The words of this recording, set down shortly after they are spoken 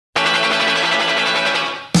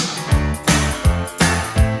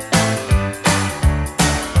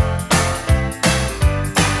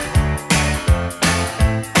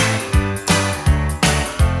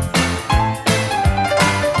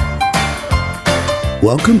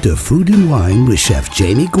Welcome to Food and Wine with Chef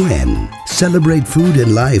Jamie Gwen. Celebrate food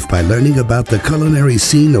and life by learning about the culinary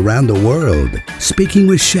scene around the world. Speaking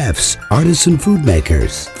with chefs, artisan food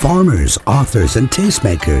makers, farmers, authors, and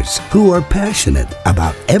tastemakers who are passionate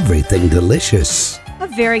about everything delicious. A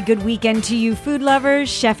very good weekend to you, food lovers.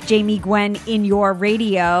 Chef Jamie Gwen in your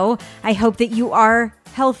radio. I hope that you are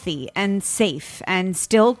healthy and safe and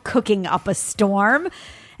still cooking up a storm.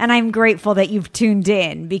 And I'm grateful that you've tuned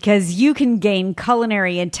in because you can gain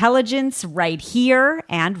culinary intelligence right here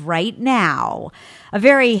and right now. A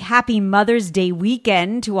very happy Mother's Day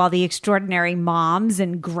weekend to all the extraordinary moms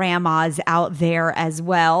and grandmas out there as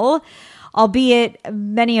well. Albeit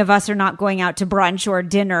many of us are not going out to brunch or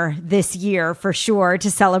dinner this year for sure to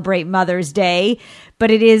celebrate Mother's Day, but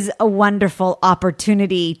it is a wonderful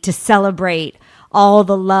opportunity to celebrate all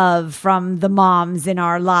the love from the moms in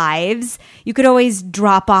our lives. You could always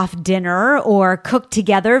drop off dinner or cook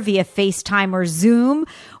together via FaceTime or Zoom,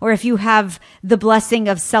 or if you have the blessing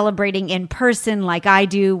of celebrating in person like I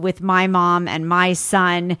do with my mom and my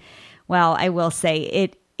son, well, I will say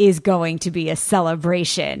it is going to be a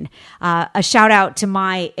celebration. A shout out to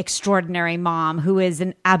my extraordinary mom, who is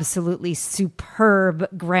an absolutely superb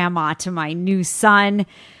grandma to my new son.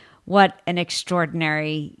 What an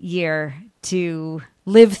extraordinary year to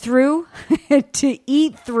live through, to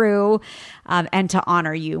eat through, and to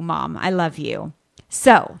honor you, Mom. I love you.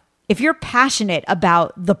 So, if you're passionate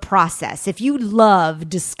about the process, if you love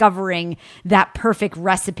discovering that perfect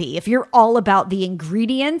recipe, if you're all about the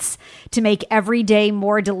ingredients to make every day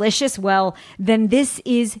more delicious, well, then this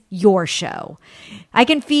is your show. I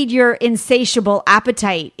can feed your insatiable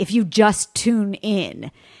appetite if you just tune in.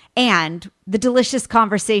 And the delicious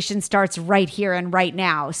conversation starts right here and right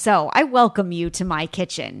now. So I welcome you to my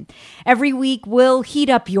kitchen. Every week, we'll heat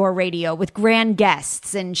up your radio with grand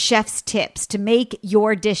guests and chef's tips to make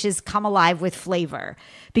your dishes come alive with flavor.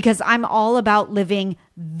 Because I'm all about living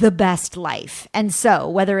the best life. And so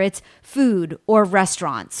whether it's food or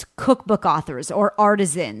restaurants, cookbook authors or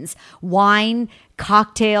artisans, wine,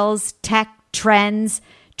 cocktails, tech, trends,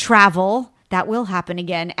 travel, that will happen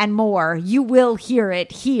again, and more. You will hear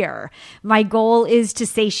it here. My goal is to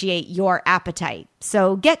satiate your appetite.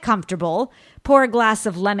 So get comfortable, pour a glass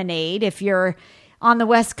of lemonade if you're on the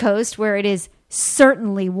West Coast where it is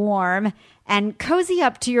certainly warm, and cozy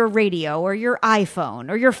up to your radio or your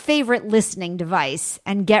iPhone or your favorite listening device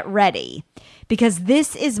and get ready. Because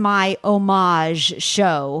this is my homage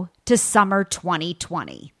show to summer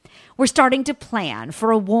 2020. We're starting to plan for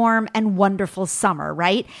a warm and wonderful summer,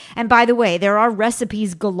 right? And by the way, there are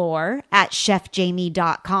recipes galore at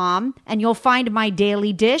chefjamie.com, and you'll find my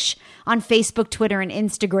daily dish on Facebook, Twitter, and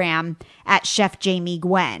Instagram at Chef Jamie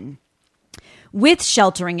Gwen. With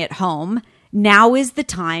sheltering at home, now is the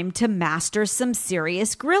time to master some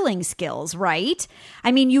serious grilling skills, right?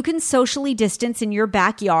 I mean, you can socially distance in your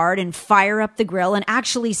backyard and fire up the grill and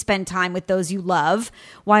actually spend time with those you love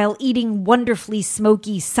while eating wonderfully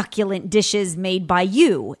smoky, succulent dishes made by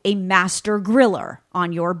you, a master griller,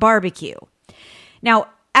 on your barbecue. Now,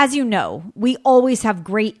 as you know, we always have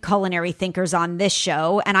great culinary thinkers on this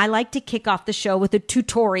show, and I like to kick off the show with a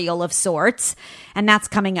tutorial of sorts, and that's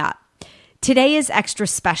coming up. Today is extra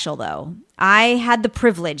special, though. I had the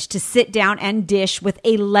privilege to sit down and dish with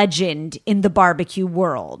a legend in the barbecue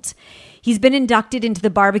world. He's been inducted into the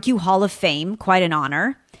Barbecue Hall of Fame, quite an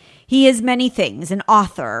honor. He is many things: an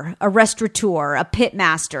author, a restaurateur, a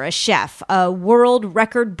pitmaster, a chef, a world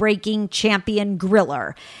record-breaking champion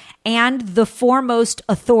griller, and the foremost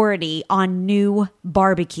authority on new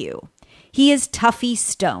barbecue. He is Tuffy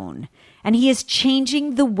Stone. And he is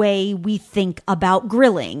changing the way we think about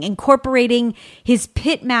grilling, incorporating his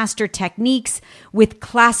pitmaster techniques with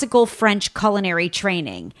classical French culinary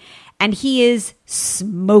training. And he is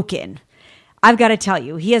smoking. I've got to tell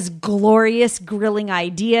you, he has glorious grilling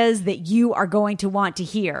ideas that you are going to want to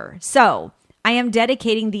hear. So I am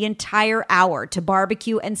dedicating the entire hour to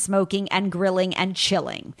barbecue and smoking and grilling and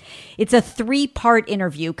chilling. It's a 3-part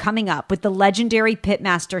interview coming up with the legendary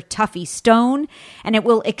pitmaster Tuffy Stone, and it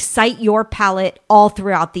will excite your palate all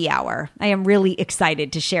throughout the hour. I am really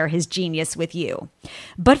excited to share his genius with you.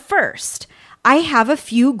 But first, I have a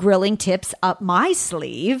few grilling tips up my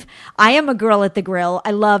sleeve. I am a girl at the grill.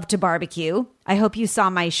 I love to barbecue. I hope you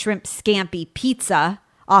saw my shrimp scampi pizza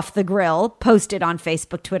off the grill, posted on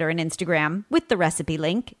Facebook, Twitter, and Instagram with the recipe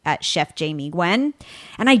link at Chef Jamie Gwen.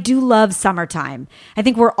 And I do love summertime. I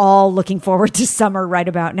think we're all looking forward to summer right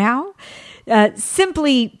about now.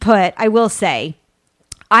 Simply put, I will say,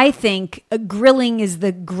 I think grilling is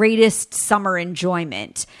the greatest summer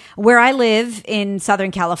enjoyment. Where I live in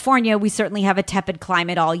Southern California, we certainly have a tepid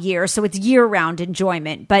climate all year, so it's year-round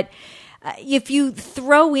enjoyment. But if you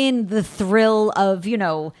throw in the thrill of,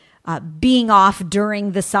 being off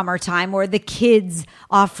during the summertime or the kids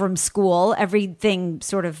off from school, everything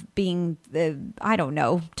sort of being,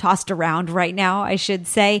 tossed around right now, I should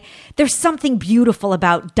say. There's something beautiful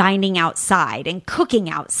about dining outside and cooking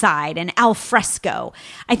outside and al fresco.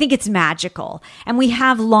 I think it's magical. And we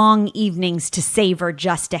have long evenings to savor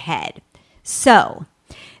just ahead. So,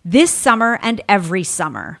 this summer and every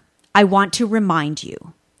summer, I want to remind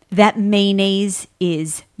you that mayonnaise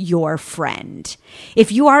is your friend.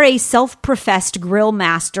 If you are a self-professed grill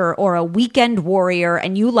master or a weekend warrior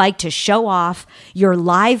and you like to show off your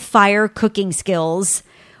live fire cooking skills,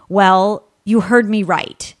 well, you heard me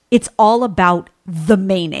right. It's all about the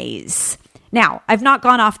mayonnaise. Now, I've not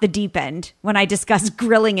gone off the deep end when I discuss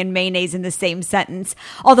grilling and mayonnaise in the same sentence,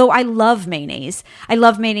 although I love mayonnaise. I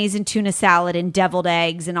love mayonnaise in tuna salad and deviled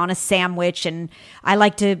eggs and on a sandwich, and I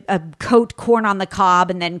like to coat corn on the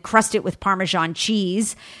cob and then crust it with Parmesan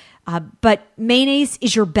cheese. But mayonnaise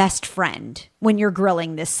is your best friend when you're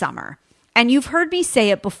grilling this summer. And you've heard me say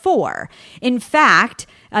it before. In fact,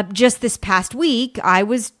 just this past week, I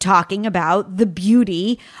was talking about the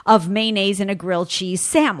beauty of mayonnaise in a grilled cheese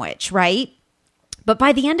sandwich, right? But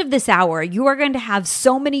by the end of this hour, you are going to have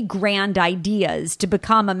so many grand ideas to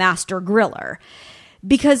become a master griller.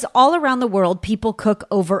 Because all around the world, people cook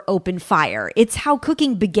over open fire. It's how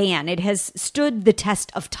cooking began. It has stood the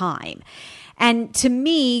test of time. And to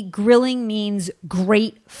me, grilling means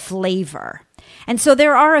great flavor. And so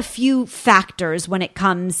there are a few factors when it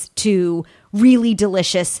comes to really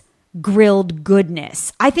delicious grilled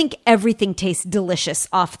goodness. I think everything tastes delicious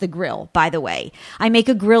off the grill, by the way. I make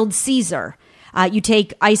a grilled Caesar. You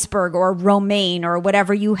take iceberg or romaine or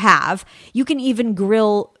whatever you have. You can even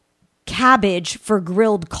grill cabbage for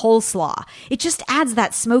grilled coleslaw. It just adds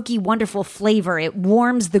that smoky, wonderful flavor. It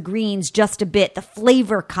warms the greens just a bit. The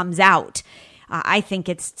flavor comes out. I think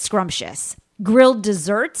it's scrumptious. Grilled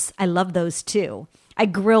desserts, I love those too. I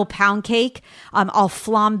grill pound cake. I'll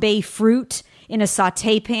flambe fruit in a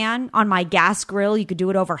saute pan on my gas grill. You could do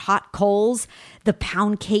it over hot coals. The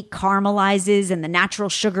pound cake caramelizes and the natural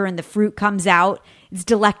sugar in the fruit comes out. It's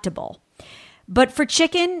delectable. But for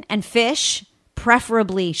chicken and fish,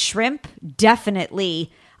 preferably shrimp,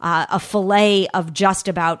 definitely a fillet of just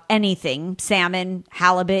about anything, salmon,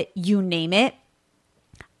 halibut, you name it.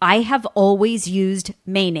 I have always used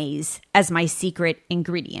mayonnaise as my secret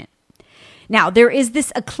ingredient. Now, there is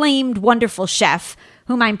this acclaimed, wonderful chef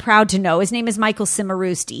whom I'm proud to know. His name is Michael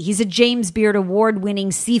Cimarusti. He's a James Beard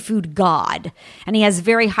award-winning seafood god, and he has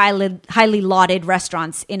very highly lauded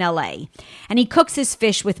restaurants in LA. And he cooks his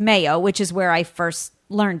fish with mayo, which is where I first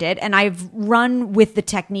learned it, and I've run with the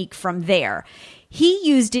technique from there. He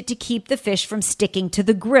used it to keep the fish from sticking to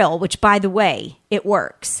the grill, which, by the way, it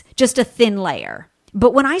works. Just a thin layer.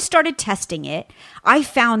 But when I started testing it, I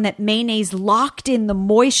found that mayonnaise locked in the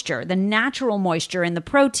moisture, the natural moisture in the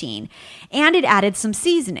protein, and it added some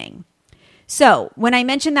seasoning. So when I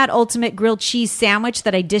mentioned that ultimate grilled cheese sandwich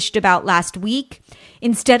that I dished about last week,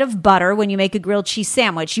 instead of butter, when you make a grilled cheese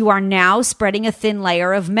sandwich, you are now spreading a thin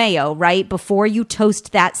layer of mayo, right, before you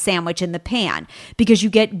toast that sandwich in the pan, because you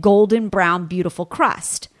get golden brown, beautiful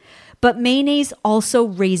crust. But mayonnaise also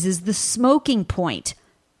raises the smoking point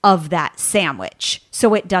of that sandwich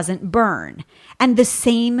so it doesn't burn. And the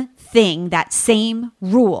same thing, that same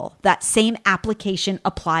rule, that same application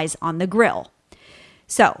applies on the grill.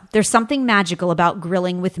 So there's something magical about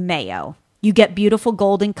grilling with mayo. You get beautiful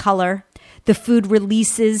golden color. The food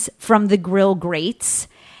releases from the grill grates.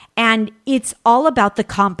 And it's all about the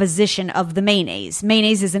composition of the mayonnaise.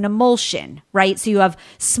 Mayonnaise is an emulsion, right? So you have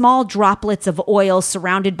small droplets of oil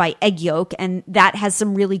surrounded by egg yolk, and that has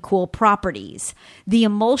some really cool properties. The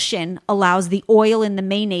emulsion allows the oil in the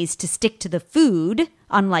mayonnaise to stick to the food,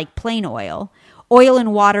 unlike plain oil. Oil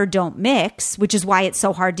and water don't mix, which is why it's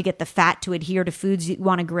so hard to get the fat to adhere to foods you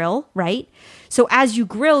want to grill, right? So as you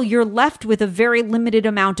grill, you're left with a very limited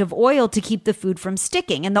amount of oil to keep the food from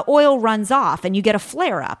sticking, and the oil runs off and you get a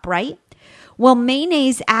flare up, right? Well,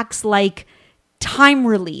 mayonnaise acts like time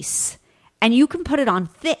release, and you can put it on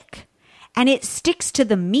thick, and it sticks to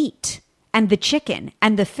the meat and the chicken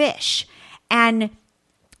and the fish, and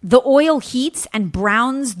the oil heats and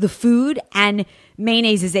browns the food, and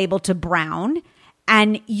mayonnaise is able to brown,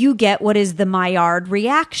 and you get what is the Maillard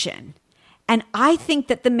reaction. And I think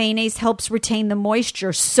that the mayonnaise helps retain the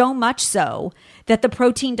moisture so much so that the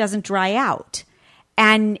protein doesn't dry out.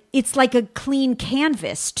 And it's like a clean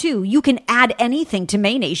canvas, too. You can add anything to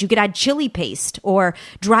mayonnaise. You could add chili paste or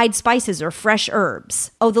dried spices or fresh herbs.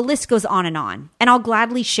 Oh, the list goes on. And I'll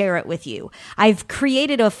gladly share it with you. I've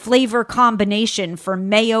created a flavor combination for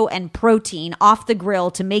mayo and protein off the grill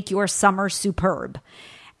to make your summer superb.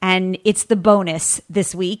 And it's the bonus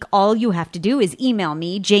this week. All you have to do is email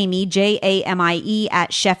me, Jamie, Jamie, at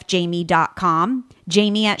chefjamie.com.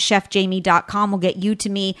 Jamie at chefjamie.com will get you to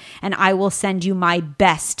me, and I will send you my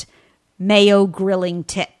best mayo grilling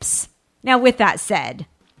tips. Now, with that said,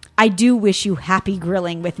 I do wish you happy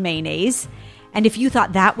grilling with mayonnaise. And if you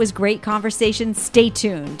thought that was great conversation, stay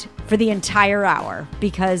tuned for the entire hour,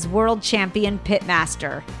 because world champion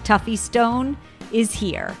pitmaster Tuffy Stone is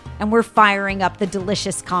here, and we're firing up the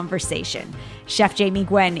delicious conversation. Chef Jamie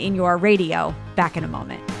Gwen in your radio. Back in a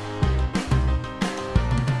moment.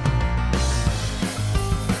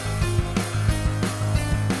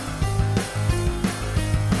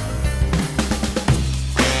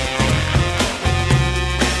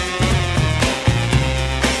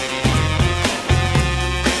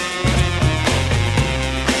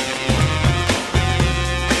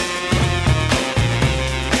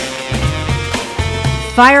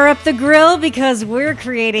 Fire up the grill, because we're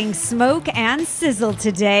creating smoke and sizzle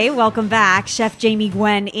today. Welcome back, Chef Jamie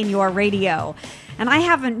Gwen in your radio. And I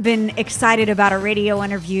haven't been excited about a radio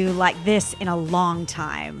interview like this in a long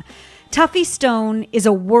time. Tuffy Stone is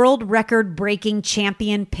a world record-breaking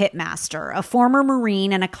champion pitmaster, a former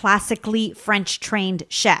Marine, and a classically French-trained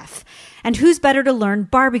chef. And who's better to learn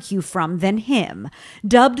barbecue from than him?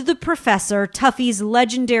 Dubbed the Professor, Tuffy's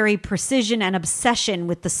legendary precision and obsession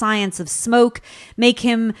with the science of smoke make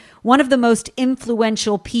him one of the most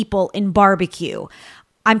influential people in barbecue.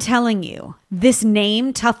 I'm telling you, this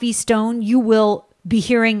name, Tuffy Stone, you will be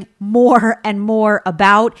hearing more and more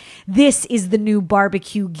about. This is the new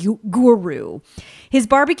barbecue guru. His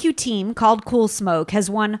barbecue team, called Cool Smoke, has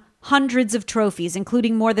won hundreds of trophies,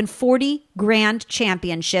 including more than 40 grand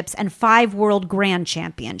championships and 5 world grand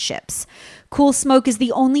championships. Cool Smoke is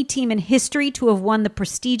the only team in history to have won the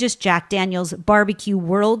prestigious Jack Daniel's Barbecue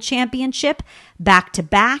World Championship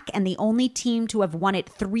back-to-back, and the only team to have won it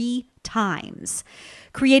 3 times.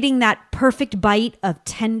 Creating that perfect bite of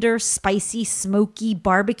tender, spicy, smoky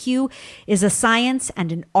barbecue is a science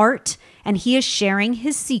and an art, and he is sharing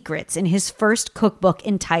his secrets in his first cookbook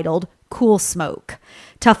entitled Cool Smoke.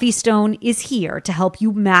 Tuffy Stone is here to help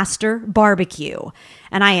you master barbecue.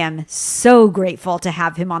 And I am so grateful to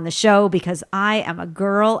have him on the show, because I am a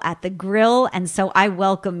girl at the grill. And so I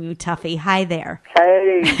welcome you, Tuffy. Hi there.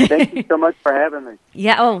 Hey, thank you so much for having me.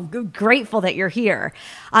 Yeah, grateful that you're here.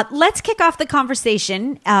 Let's kick off the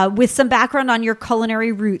conversation with some background on your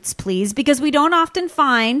culinary roots, please, because we don't often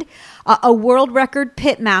find a world record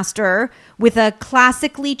pitmaster with a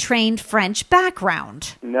classically trained French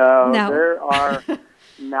background. No. There are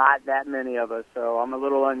not that many of us, so I'm a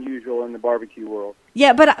little unusual in the barbecue world.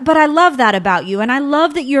 Yeah, but I love that about you, and I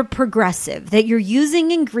love that you're progressive, that you're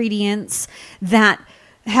using ingredients that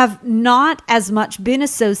have not as much been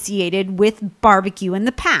associated with barbecue in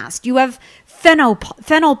the past. You have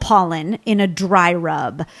fennel pollen in a dry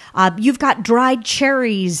rub. You've got dried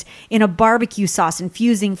cherries in a barbecue sauce,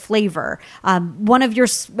 infusing flavor. One of your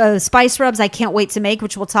spice rubs I can't wait to make,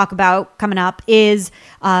 which we'll talk about coming up, is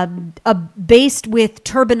based with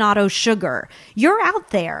turbinado sugar. You're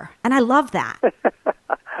out there, and I love that.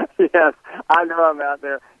 Yes, I know I'm out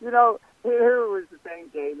there. You know, here was the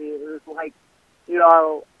thing, Jamie. It was like, you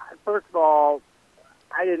know, first of all,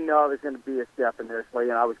 I didn't know I was going to be a chef initially,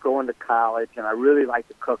 and I was going to college, and I really liked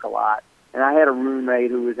to cook a lot. And I had a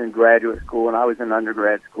roommate who was in graduate school, and I was in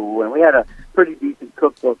undergrad school, and we had a pretty decent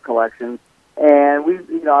cookbook collection. And we,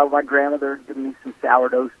 you know, my grandmother gave me some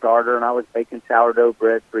sourdough starter, and I was baking sourdough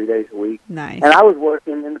bread 3 days a week. Nice. And I was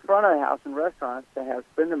working in the front of the house in restaurants to have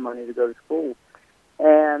spending money to go to school.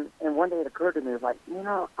 And one day it occurred to me, it was like, you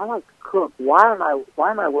know, I like to cook. Why am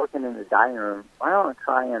I working in the dining room? Why don't I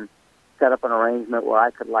try and set up an arrangement where I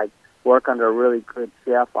could like work under a really good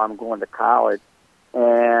chef while I'm going to college,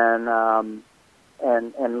 and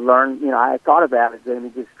learn. You know, I thought about it, Jamie,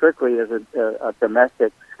 just strictly as a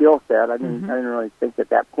domestic skill set. I didn't really think at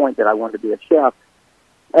that point that I wanted to be a chef.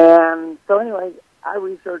 And so anyway, I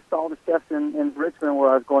researched all the chefs in Richmond where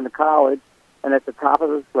I was going to college, and at the top of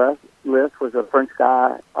this list was a French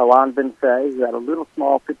guy, Alain Vincey, who had a little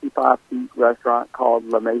small 55-seat restaurant called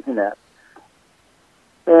La Maisonette.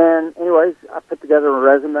 And anyways, I put together a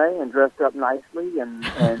resume and dressed up nicely and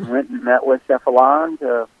went and met with Chef Alain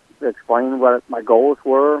to explain what my goals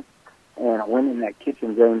were. And I went in that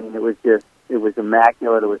kitchen, Jamie, and it was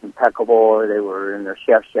immaculate. It was impeccable. They were in their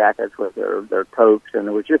chef's jackets with their toques, and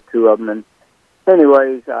there was just 2 of them.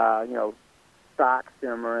 anyways, stock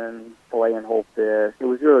simmering, filleting whole fish. It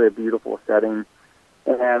was really a beautiful setting.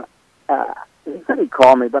 And he said he'd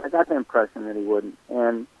call me, but I got the impression that he wouldn't.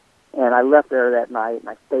 And I left there that night, and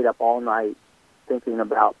I stayed up all night thinking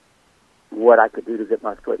about what I could do to get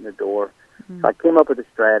my foot in the door. Mm-hmm. So I came up with a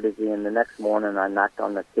strategy, and the next morning I knocked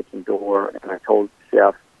on the kitchen door, and I told the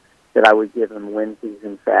chef that I would give him Wednesdays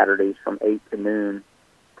and Saturdays from 8 to noon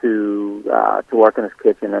to work in his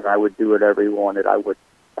kitchen, and I would do whatever he wanted. I would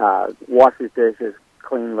wash his dishes,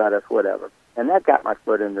 clean lettuce, whatever. And that got my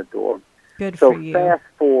foot in the door. Good for you. So fast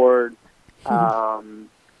forward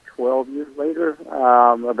 12 years later,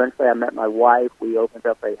 eventually I met my wife. We opened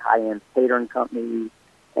up a high-end catering company,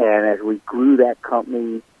 and as we grew that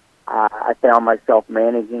company, I found myself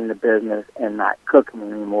managing the business and not cooking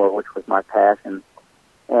anymore, which was my passion.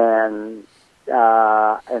 And so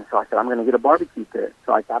I said, I'm going to get a barbecue pit.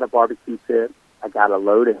 So I got a barbecue pit. I got a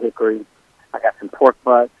load of hickory. I got some pork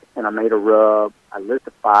butts, and I made a rub. I lit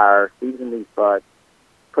the fire, seasoned these butts,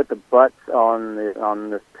 put the butts on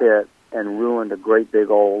this pit, and ruined a great big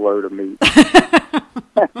old load of meat.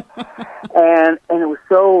 and it was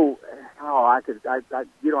so.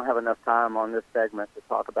 You don't have enough time on this segment to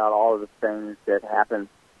talk about all of the things that happened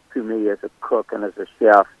to me as a cook and as a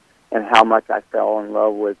chef, and how much I fell in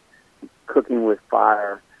love with cooking with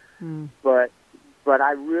fire. Mm. But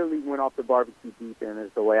I really went off the barbecue deep end,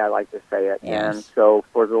 is the way I like to say it. Yes. And so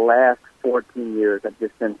for the last 14 years, I've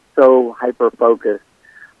just been so hyper-focused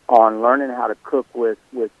on learning how to cook with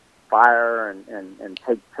fire and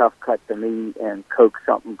take tough cuts of meat and cook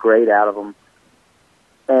something great out of them.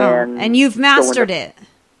 And you've mastered it.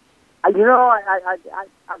 I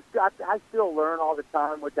still learn all the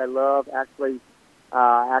time, which I love. Actually,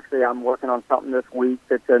 I'm working on something this week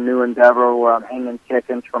that's a new endeavor where I'm hanging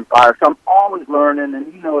chickens from fire. So I'm always learning, and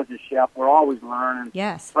as a chef, we're always learning.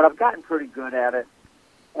 Yes. But I've gotten pretty good at it.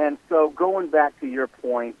 And so going back to your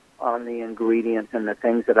point on the ingredients and the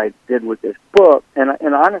things that I did with this book, and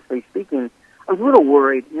honestly speaking, I was a little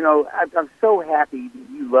worried. I'm so happy that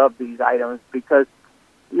you love these items because,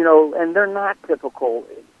 and they're not typical.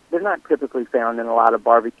 They're not typically found in a lot of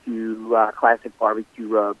barbecue, classic barbecue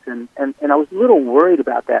rubs. And I was a little worried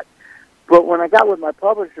about that. But when I got with my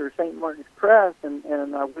publisher, St. Martin's Press, and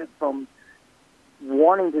I went from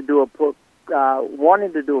wanting to do a book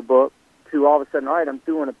to all of a sudden, all right, I'm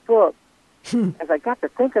doing a book. As I got to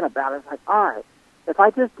thinking about it, I was like, all right, if I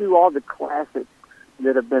just do all the classics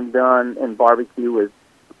that have been done in barbecue with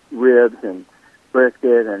ribs and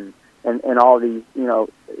brisket and all these,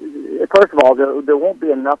 first of all, there won't be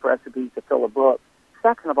enough recipes to fill a book.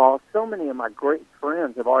 Second of all, so many of my great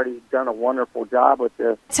friends have already done a wonderful job with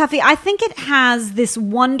this. Tuffy, I think it has this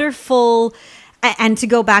wonderful, and to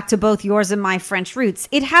go back to both yours and my French roots,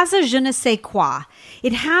 it has a je ne sais quoi.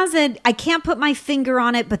 It has I can't put my finger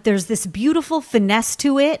on it, but there's this beautiful finesse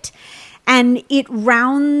to it, and it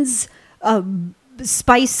rounds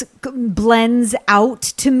spice blends out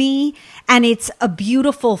to me, and it's a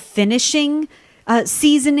beautiful finishing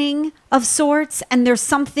seasoning of sorts, and there's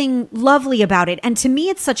something lovely about it. And to me,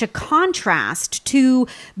 it's such a contrast to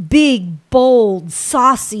big, bold,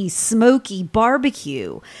 saucy, smoky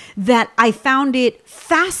barbecue that I found it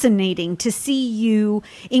fascinating to see you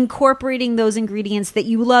incorporating those ingredients that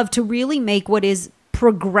you love to really make what is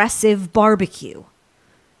progressive barbecue.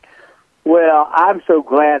 Well, I'm so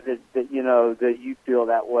glad that you feel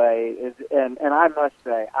that way, and I must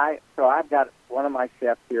say, I've got one of my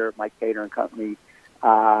chefs here at my catering company,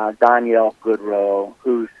 Danielle Goodrow,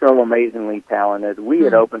 who's so amazingly talented. We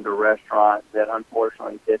had opened a restaurant that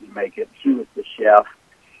unfortunately didn't make it. She was the chef,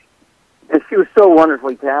 and she was so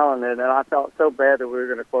wonderfully talented, and I felt so bad that we were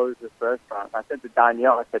going to close this restaurant. I said to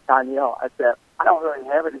Danielle, I don't really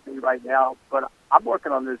have anything right now, but I'm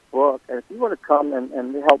working on this book, and if you want to come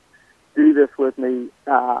and help do this with me,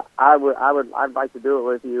 I'd like to do it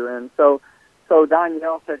with you. And so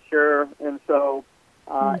Danielle said sure, and so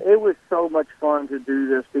it was so much fun to do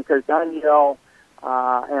this because Danielle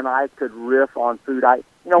and I could riff on food.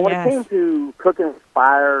 When it came to cooking with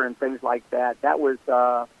fire and things like that, that was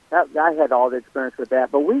I had all the experience with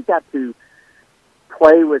that. But we got to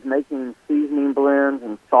play with making seasoning blends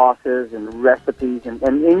and sauces and recipes, and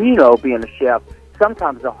being a chef,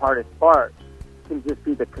 sometimes the hardest part can just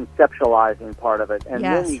be the conceptualizing part of it. And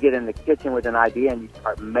then you get in the kitchen with an idea and you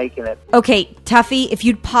start making it. Okay, Tuffy, if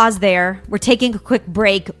you'd pause there, we're taking a quick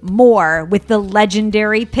break. More with the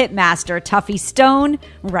legendary pitmaster, Tuffy Stone,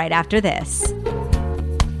 right after this.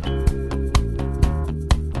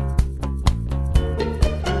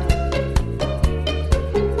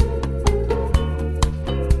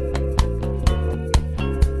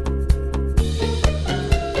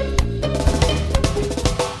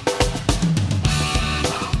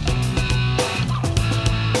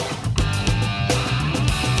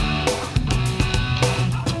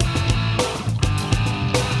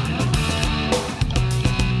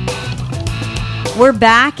 We're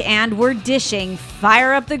back and we're dishing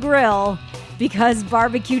Fire Up the Grill because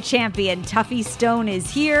barbecue champion Tuffy Stone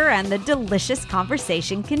is here and the delicious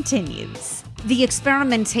conversation continues. The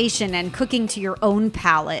experimentation and cooking to your own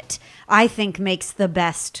palate, I think, makes the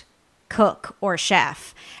best cook or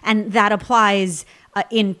chef. And that applies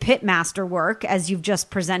in pitmaster work, as you've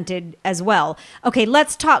just presented as well. Okay,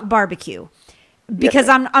 let's talk barbecue. Because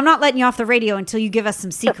I'm not letting you off the radio until you give us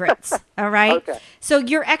some secrets, all right? Okay. So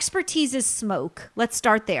your expertise is smoke. Let's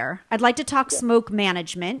start there. I'd like to talk smoke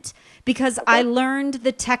management because I learned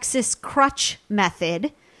the Texas crutch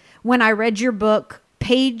method when I read your book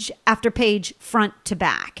page after page, front to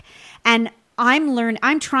back. And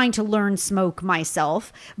I'm trying to learn smoke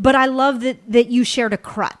myself, but I love that you shared a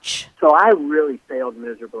crutch. So I really failed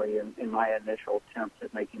miserably in my initial attempts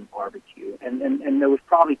at making barbecue. And there was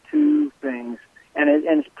probably two things. And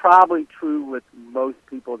it's probably true with most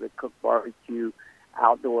people that cook barbecue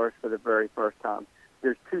outdoors for the very first time.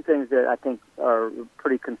 There's two things that I think are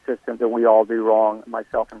pretty consistent that we all do wrong,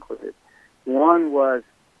 myself included. One was,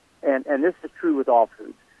 and this is true with all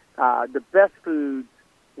foods, the best foods,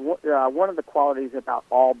 one of the qualities about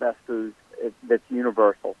all best foods that's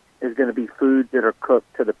universal is going to be foods that are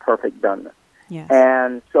cooked to the perfect doneness. Yes.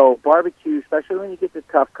 And so barbecue, especially when you get to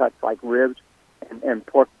tough cuts like ribs, and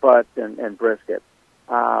pork butts and brisket.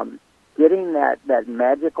 Getting that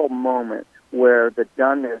magical moment where the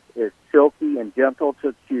doneness is silky and gentle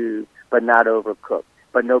to chew, but not overcooked.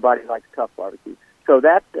 But nobody likes tough barbecue. So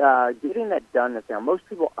that getting that doneness down. Most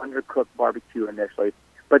people undercook barbecue initially,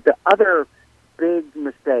 but the other big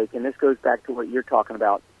mistake, and this goes back to what you're talking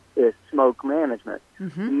about, is smoke management.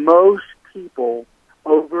 Mm-hmm. Most people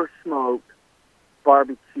over-smoke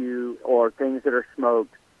barbecue or things that are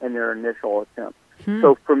smoked in their initial attempt.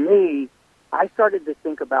 So for me, I started to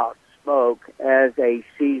think about smoke as a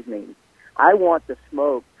seasoning. I want the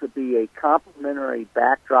smoke to be a complementary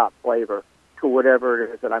backdrop flavor to whatever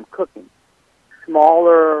it is that I'm cooking.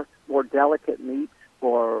 Smaller, more delicate meats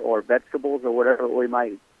or vegetables or whatever we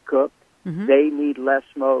might cook, they need less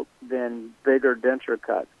smoke than bigger, denser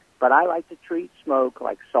cuts. But I like to treat smoke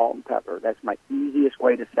like salt and pepper. That's my easiest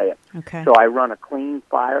way to say it. Okay. So I run a clean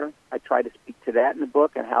fire. I try to speak to that in the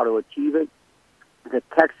book and how to achieve it. The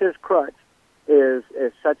Texas crutch is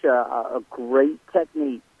such a great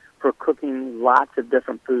technique for cooking lots of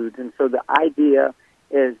different foods. And so the idea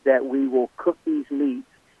is that we will cook these meats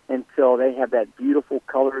until they have that beautiful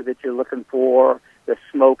color that you're looking for. The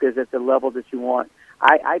smoke is at the level that you want.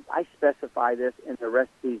 I specify this in the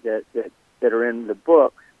recipes that are in the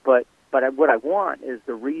book. But what I want is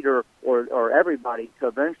the reader or everybody to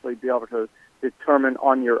eventually be able to determine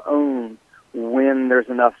on your own when there's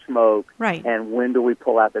enough smoke, right, and when do we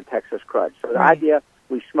pull out the Texas crutch. So the idea,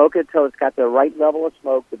 we smoke it till it's got the right level of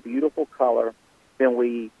smoke, the beautiful color, then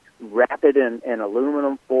we wrap it in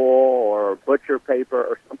aluminum foil or butcher paper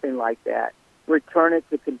or something like that, return it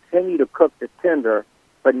to continue to cook the tender,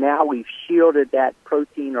 but now we've shielded that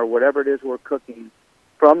protein or whatever it is we're cooking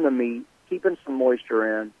from the meat, keeping some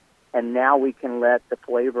moisture in, and now we can let the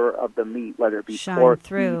flavor of the meat, whether it be pork,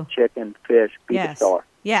 beef, chicken, fish, be the star.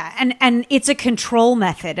 Yeah, and it's a control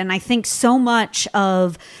method. And I think so much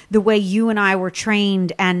of the way you and I were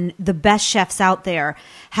trained and the best chefs out there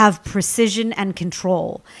have precision and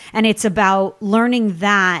control. And it's about learning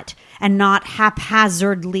that and not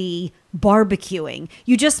haphazardly barbecuing.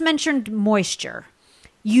 You just mentioned moisture.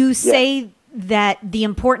 You say that the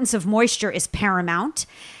importance of moisture is paramount,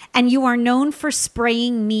 and you are known for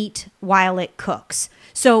spraying meat while it cooks.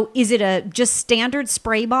 So is it a just standard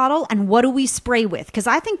spray bottle, and what do we spray with? Because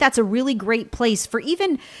I think that's a really great place for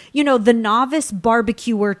even, the novice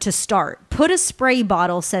barbecuer to start. Put a spray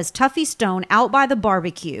bottle, says Tuffy Stone, out by the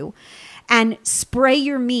barbecue, and spray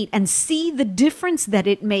your meat and see the difference that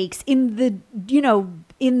it makes in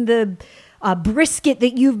the brisket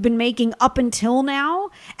that you've been making up until now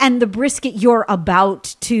and the brisket you're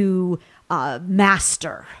about to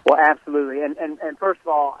master. Well, absolutely. And first of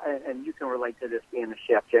all, and you can relate to this being a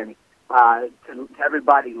chef, Jamie, to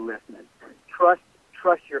everybody listening, trust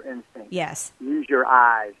your instincts. Yes. Use your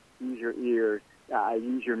eyes, use your ears,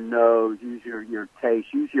 use your nose, use your taste,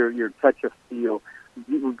 use your touch of feel.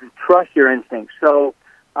 Trust your instincts. So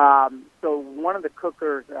one of the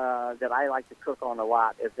cookers that I like to cook on a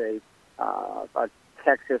lot is a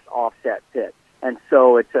Texas offset pit. And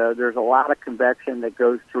so there's a lot of convection that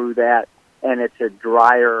goes through that, and it's a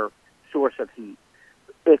drier source of heat.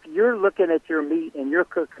 If you're looking at your meat and you're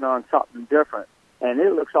cooking on something different, and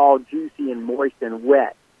it looks all juicy and moist and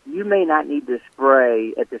wet, you may not need to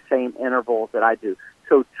spray at the same intervals that I do.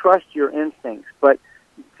 So trust your instincts. But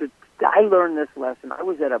to I learned this lesson. I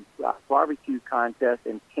was at a barbecue contest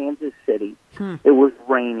in Kansas City. It was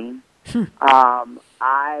raining.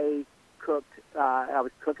 I cooked. I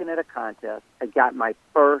was cooking at a contest. I got my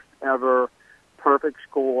first ever perfect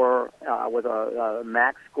score with a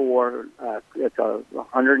max score. It's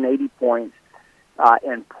 180 points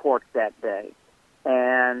in pork that day,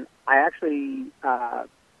 and I actually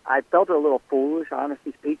I felt a little foolish,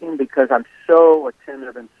 honestly speaking, because I'm so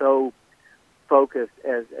attentive and so focused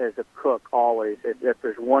as a cook always. If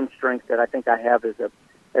there's one strength that I think I have as a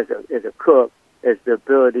cook, is the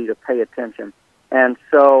ability to pay attention. And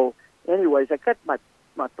so, anyways, I got my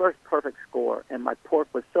first perfect score, and my pork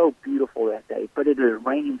was so beautiful that day, but it was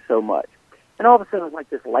raining so much. And all of a sudden, it was like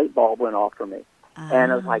this light bulb went off for me.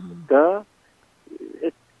 And I was like,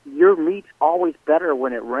 your meat's always better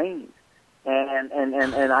when it rains.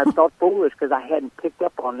 And I felt foolish because I hadn't picked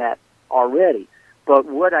up on that already. But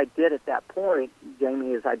what I did at that point,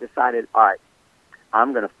 Jamie, is I decided, all right,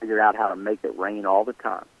 I'm going to figure out how to make it rain all the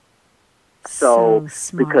time. So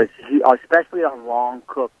because especially on long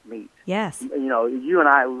cooked meat. Yes. You know, you and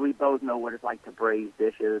I, we both know what it's like to braise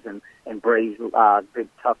dishes and braise big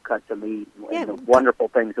tough cuts of meat and the wonderful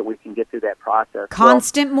things that we can get through that process.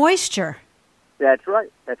 Constant moisture. That's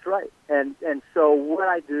right. That's right. And so what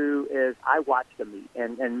I do is I watch the meat,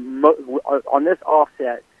 and on this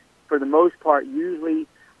offset, for the most part, usually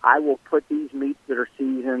I will put these meats that are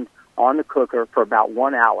seasoned on the cooker for about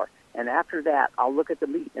 1 hour. And after that, I'll look at the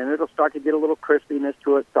meat, and it'll start to get a little crispiness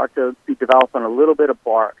to it, start to be developing a little bit of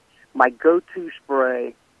bark. My go-to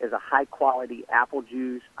spray is a high-quality apple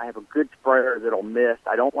juice. I have a good sprayer that'll mist.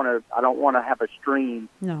 I don't want to have a stream.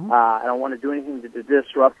 No. I don't want to do anything to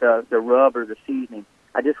disrupt the rub or the seasoning.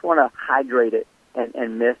 I just want to hydrate it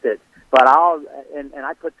and mist it. But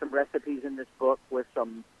I put some recipes in this book with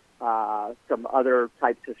some other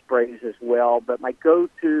types of sprays as well. But my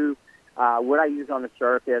go-to, what I use on the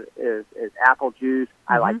circuit is apple juice.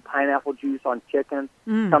 I like pineapple juice on chicken.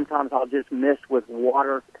 Sometimes I'll just mist with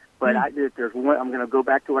water. But if there's one, I'm going to go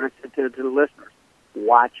back to what I said to the listeners.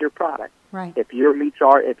 Watch your product. Right. If you're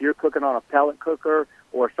cooking on a pellet cooker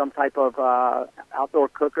or some type of outdoor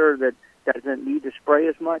cooker that doesn't need to spray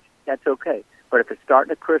as much, that's okay. But if it's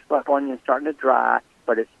starting to crisp up on you and starting to dry,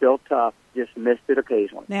 but it's still tough, just mist it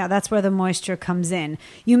occasionally. Yeah, that's where the moisture comes in.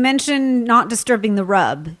 You mentioned not disturbing the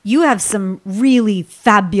rub. You have some really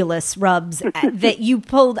fabulous rubs that you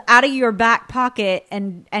pulled out of your back pocket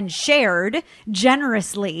and shared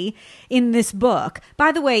generously in this book.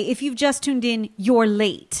 By the way, if you've just tuned in, you're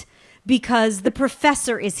late, because the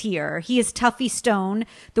professor is here. He is Tuffy Stone,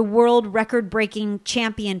 the world record-breaking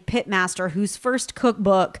champion pitmaster whose first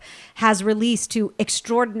cookbook has released to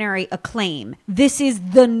extraordinary acclaim. This is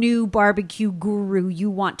the new barbecue guru you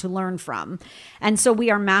want to learn from. And so we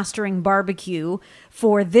are mastering barbecue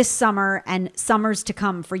for this summer and summers to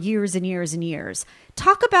come for years and years and years.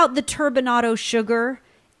 Talk about the turbinado sugar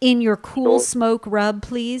in your cool smoke rub,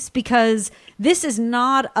 please, because this is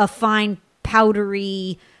not a fine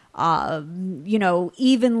powdery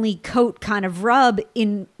evenly coat kind of rub,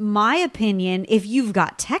 in my opinion, if you've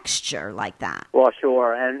got texture like that. Well,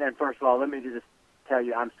 sure. And first of all, let me just tell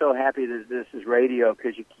you, I'm so happy that this is radio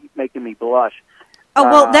because you keep making me blush. Oh,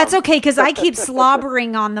 well, that's okay, because I keep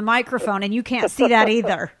slobbering on the microphone, and you can't see that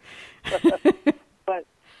either. But,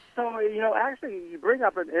 so, actually, you bring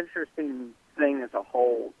up an interesting thing as a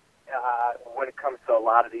whole when it comes to a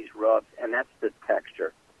lot of these rubs, and that's the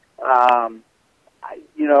texture.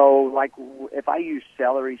 Like if I use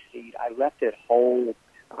celery seed, I left it whole.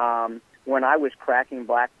 When I was cracking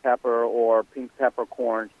black pepper or pink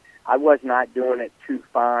peppercorns, I was not doing it too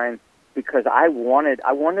fine because I wanted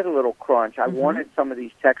a little crunch. I wanted some of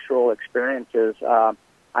these textural experiences.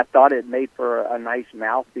 I thought it made for a nice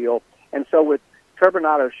mouthfeel. And so with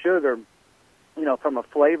turbinado sugar, from a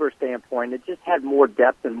flavor standpoint, it just had more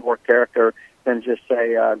depth and more character than just,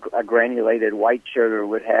 say, a granulated white sugar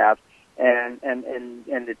would have. And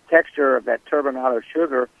the texture of that turbinado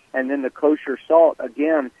sugar, and then the kosher salt,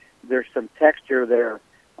 again, there's some texture there.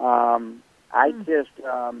 For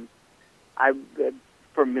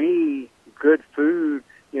me, good food,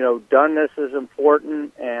 doneness is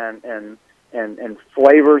important and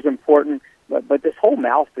flavor is important, but this whole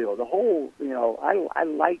mouthfeel, the whole, I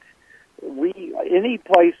liked, any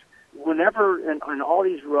place, whenever, in all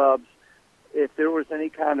these rubs, if there was any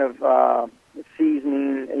kind of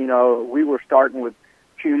seasoning, we were starting with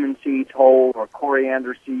cumin seeds whole or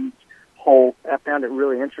coriander seeds whole. I found it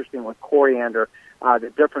really interesting with coriander,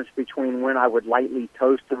 the difference between when I would lightly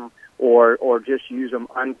toast them or just use them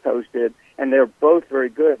untoasted. And they're both very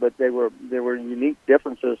good, but there were unique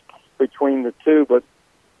differences between the two. But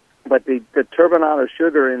but the turbinado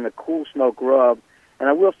sugar in the Cool Smoke rub, and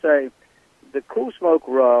I will say, the Cool Smoke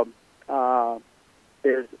rub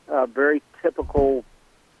is a very typical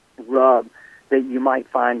rub that you might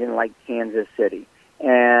find in like Kansas City,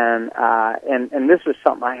 and this was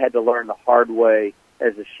something I had to learn the hard way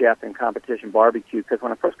as a chef in competition barbecue, because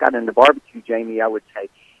when I first got into barbecue, Jamie, I would say,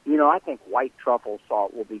 I think white truffle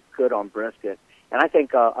salt will be good on brisket, and I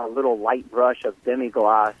think a little light brush of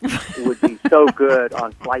demi-glace would be so good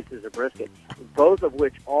on slices of brisket, both of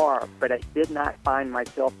which are, but I did not find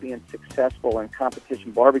myself being successful in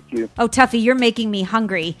competition barbecue. Oh, Tuffy, you're making me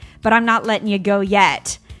hungry, but I'm not letting you go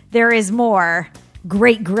yet. There is more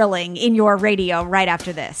great grilling in your radio right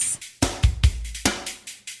after this.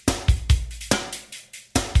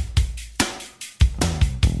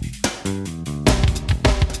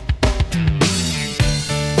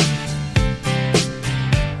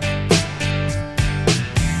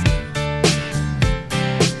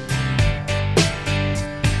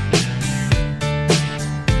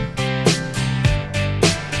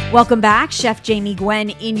 Welcome back. Chef Jamie Gwen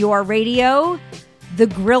in your radio. The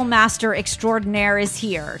grill master extraordinaire is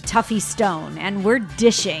here, Tuffy Stone, and we're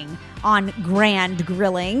dishing on grand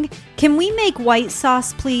grilling. Can we make white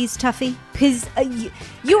sauce, please, Tuffy? Because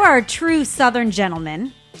you are a true Southern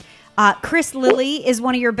gentleman. Chris Lilly is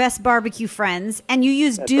one of your best barbecue friends, and you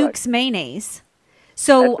use Duke's mayonnaise.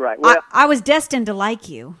 So that's right. Well, I was destined to like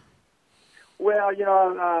you. Well,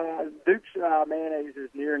 Duke's mayonnaise is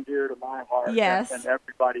near and dear to my heart. Yes. And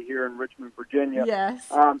everybody here in Richmond, Virginia. Yes.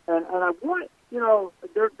 And I want,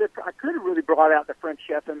 I could have really brought out the French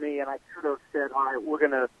chef in me, and I could have said, all right, we're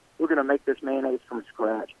gonna make this mayonnaise from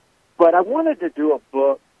scratch. But I wanted to do a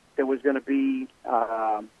book that was going to be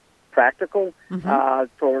practical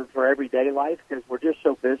for everyday life, because we're just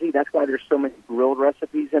so busy. That's why there's so many grilled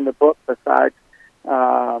recipes in the book besides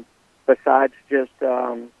just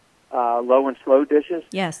low and slow dishes.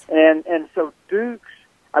 Yes. And so Duke's,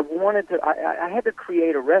 I had to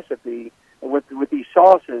create a recipe with these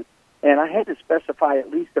sauces, and I had to specify at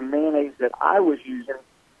least the mayonnaise that I was using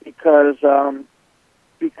because I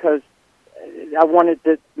wanted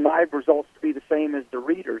my results to be the same as the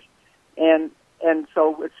readers. And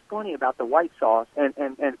so it's funny about the white sauce and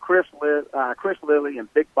Chris Lilly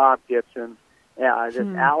and Big Bob Gibson, this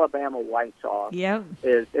Alabama white sauce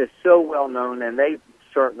is so well known, and they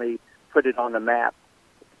certainly put it on the map.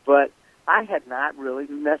 But I had not really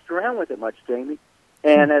messed around with it much, Jamie.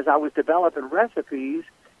 And as I was developing recipes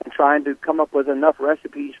and trying to come up with enough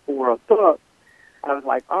recipes for a book, I was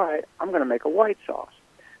like, all right, I'm going to make a white sauce.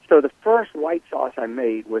 So the first white sauce I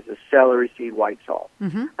made was a celery seed white sauce.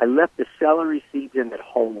 Mm-hmm. I left the celery seeds in it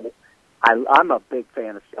whole. I'm a big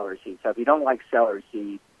fan of celery seeds. So if you don't like celery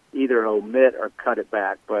seed, either omit or cut it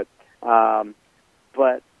back. But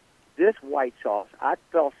this white sauce, I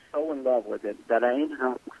fell so in love with it that I ended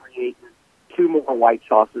up creating two more white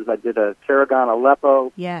sauces. I did a Tarragon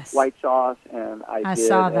Aleppo white sauce, and I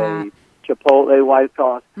did a Chipotle white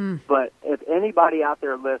sauce. But if anybody out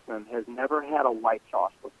there listening has never had a white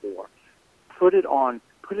sauce before, put it on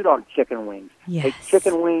chicken wings. Yes. Take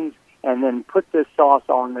chicken wings and then put this sauce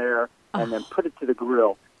on there and then put it to the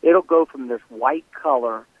grill. It'll go from this white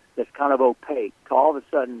color that's kind of opaque to all of a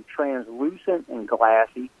sudden translucent and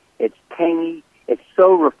glassy. It's tangy. It's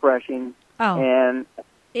so refreshing. And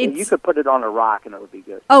you could put it on a rock and it would be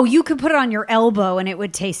good. Oh, you could put it on your elbow and it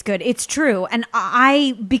would taste good. It's true. And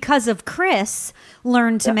I, because of Chris,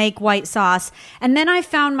 learned to make white sauce. And then I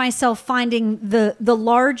found myself finding the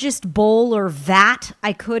largest bowl or vat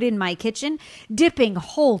I could in my kitchen, dipping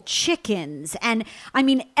whole chickens. And I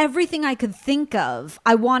mean, everything I could think of,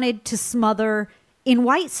 I wanted to smother in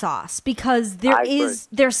white sauce because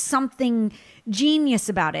there's something genius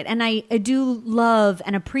about it. And I do love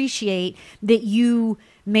and appreciate that you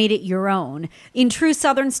made it your own. In true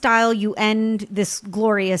Southern style, you end this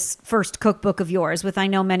glorious first cookbook of yours with, I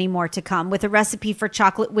know, many more to come, with a recipe for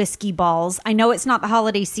chocolate whiskey balls. I know it's not the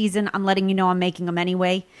holiday season. I'm letting you know I'm making them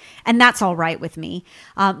anyway, and that's all right with me.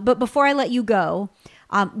 But before I let you go,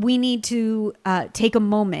 we need to take a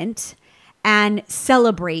moment and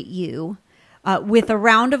celebrate you with a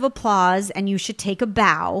round of applause, and you should take a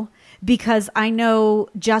bow, because I know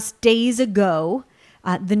just days ago,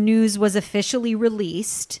 the news was officially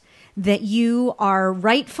released that you are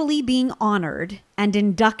rightfully being honored and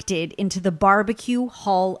inducted into the Barbecue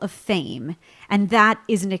Hall of Fame. And that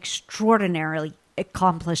is an extraordinary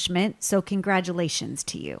accomplishment. So congratulations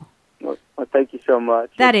to you. Well, thank you so much.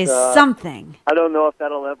 That is something. I don't know if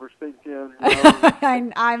that'll ever sink in.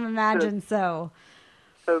 I imagine so.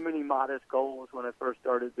 so many modest goals when I first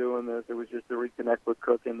started doing this. It was just to reconnect with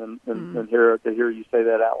cooking, and to hear you say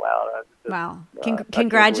that out loud. Wow.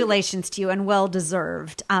 Congratulations to you, and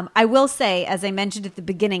well-deserved. I will say, as I mentioned at the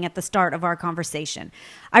beginning, at the start of our conversation,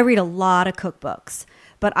 I read a lot of cookbooks,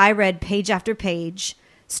 but I read page after page,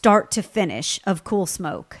 start to finish, of Cool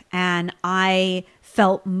Smoke, and I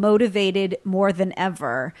felt motivated more than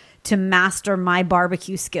ever to master my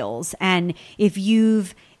barbecue skills. And if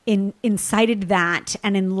you've incited that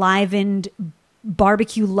and enlivened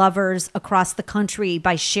barbecue lovers across the country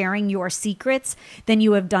by sharing your secrets, then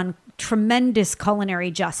you have done tremendous culinary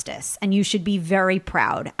justice, and you should be very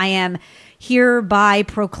proud. I am hereby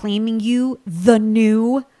proclaiming you the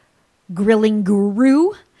new grilling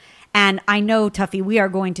guru. And I know, Tuffy, we are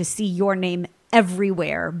going to see your name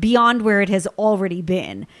everywhere beyond where it has already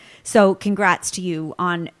been. So congrats to you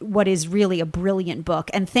on what is really a brilliant book.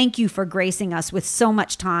 And thank you for gracing us with so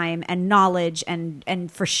much time and knowledge and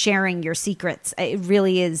for sharing your secrets. It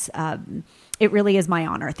really is my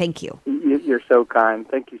honor. Thank you. You're so kind.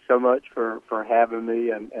 Thank you so much for having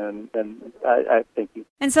me, and I thank you.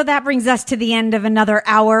 And so that brings us to the end of another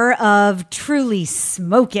hour of truly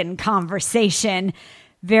smokin' conversation.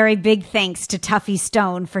 Very big thanks to Tuffy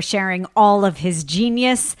Stone for sharing all of his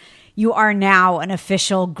genius. You are now an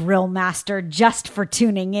official grill master just for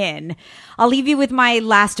tuning in. I'll leave you with my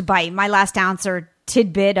last bite, my last ounce or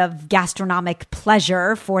tidbit of gastronomic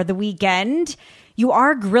pleasure for the weekend. You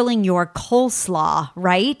are grilling your coleslaw,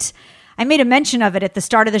 right? I made a mention of it at the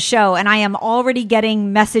start of the show, and I am already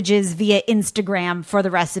getting messages via Instagram for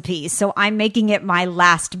the recipe. So I'm making it my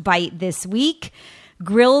last bite this week.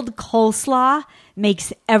 Grilled coleslaw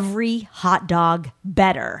makes every hot dog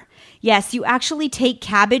better. Yes, you actually take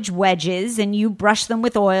cabbage wedges and you brush them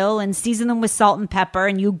with oil and season them with salt and pepper,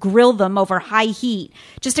 and you grill them over high heat,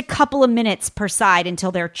 just a couple of minutes per side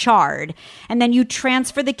until they're charred. And then you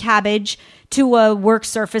transfer the cabbage to a work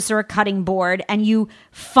surface or a cutting board, and you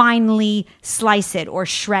finely slice it or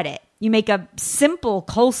shred it. You make a simple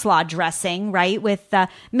coleslaw dressing, right, with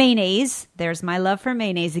mayonnaise. There's my love for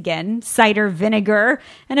mayonnaise again, cider vinegar,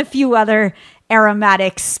 and a few other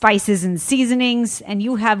aromatic spices and seasonings, and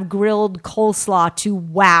you have grilled coleslaw to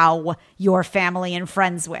wow your family and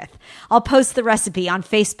friends with. I'll post the recipe on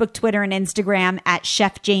Facebook, Twitter, and Instagram at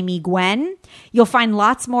Chef Jamie Gwen. You'll find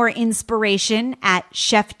lots more inspiration at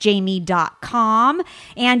chefjamie.com,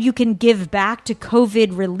 and you can give back to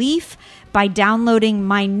COVID relief by downloading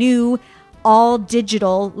my new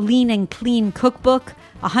all-digital Lean and Clean cookbook.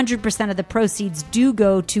 100% of the proceeds do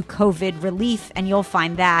go to COVID relief, and you'll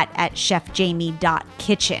find that at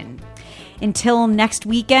chefjamie.kitchen. Until next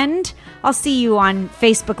weekend, I'll see you on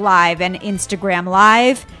Facebook Live and Instagram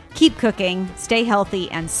Live. Keep cooking, stay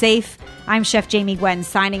healthy and safe. I'm Chef Jamie Gwen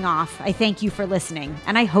signing off. I thank you for listening,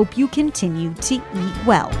 and I hope you continue to eat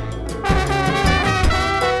well.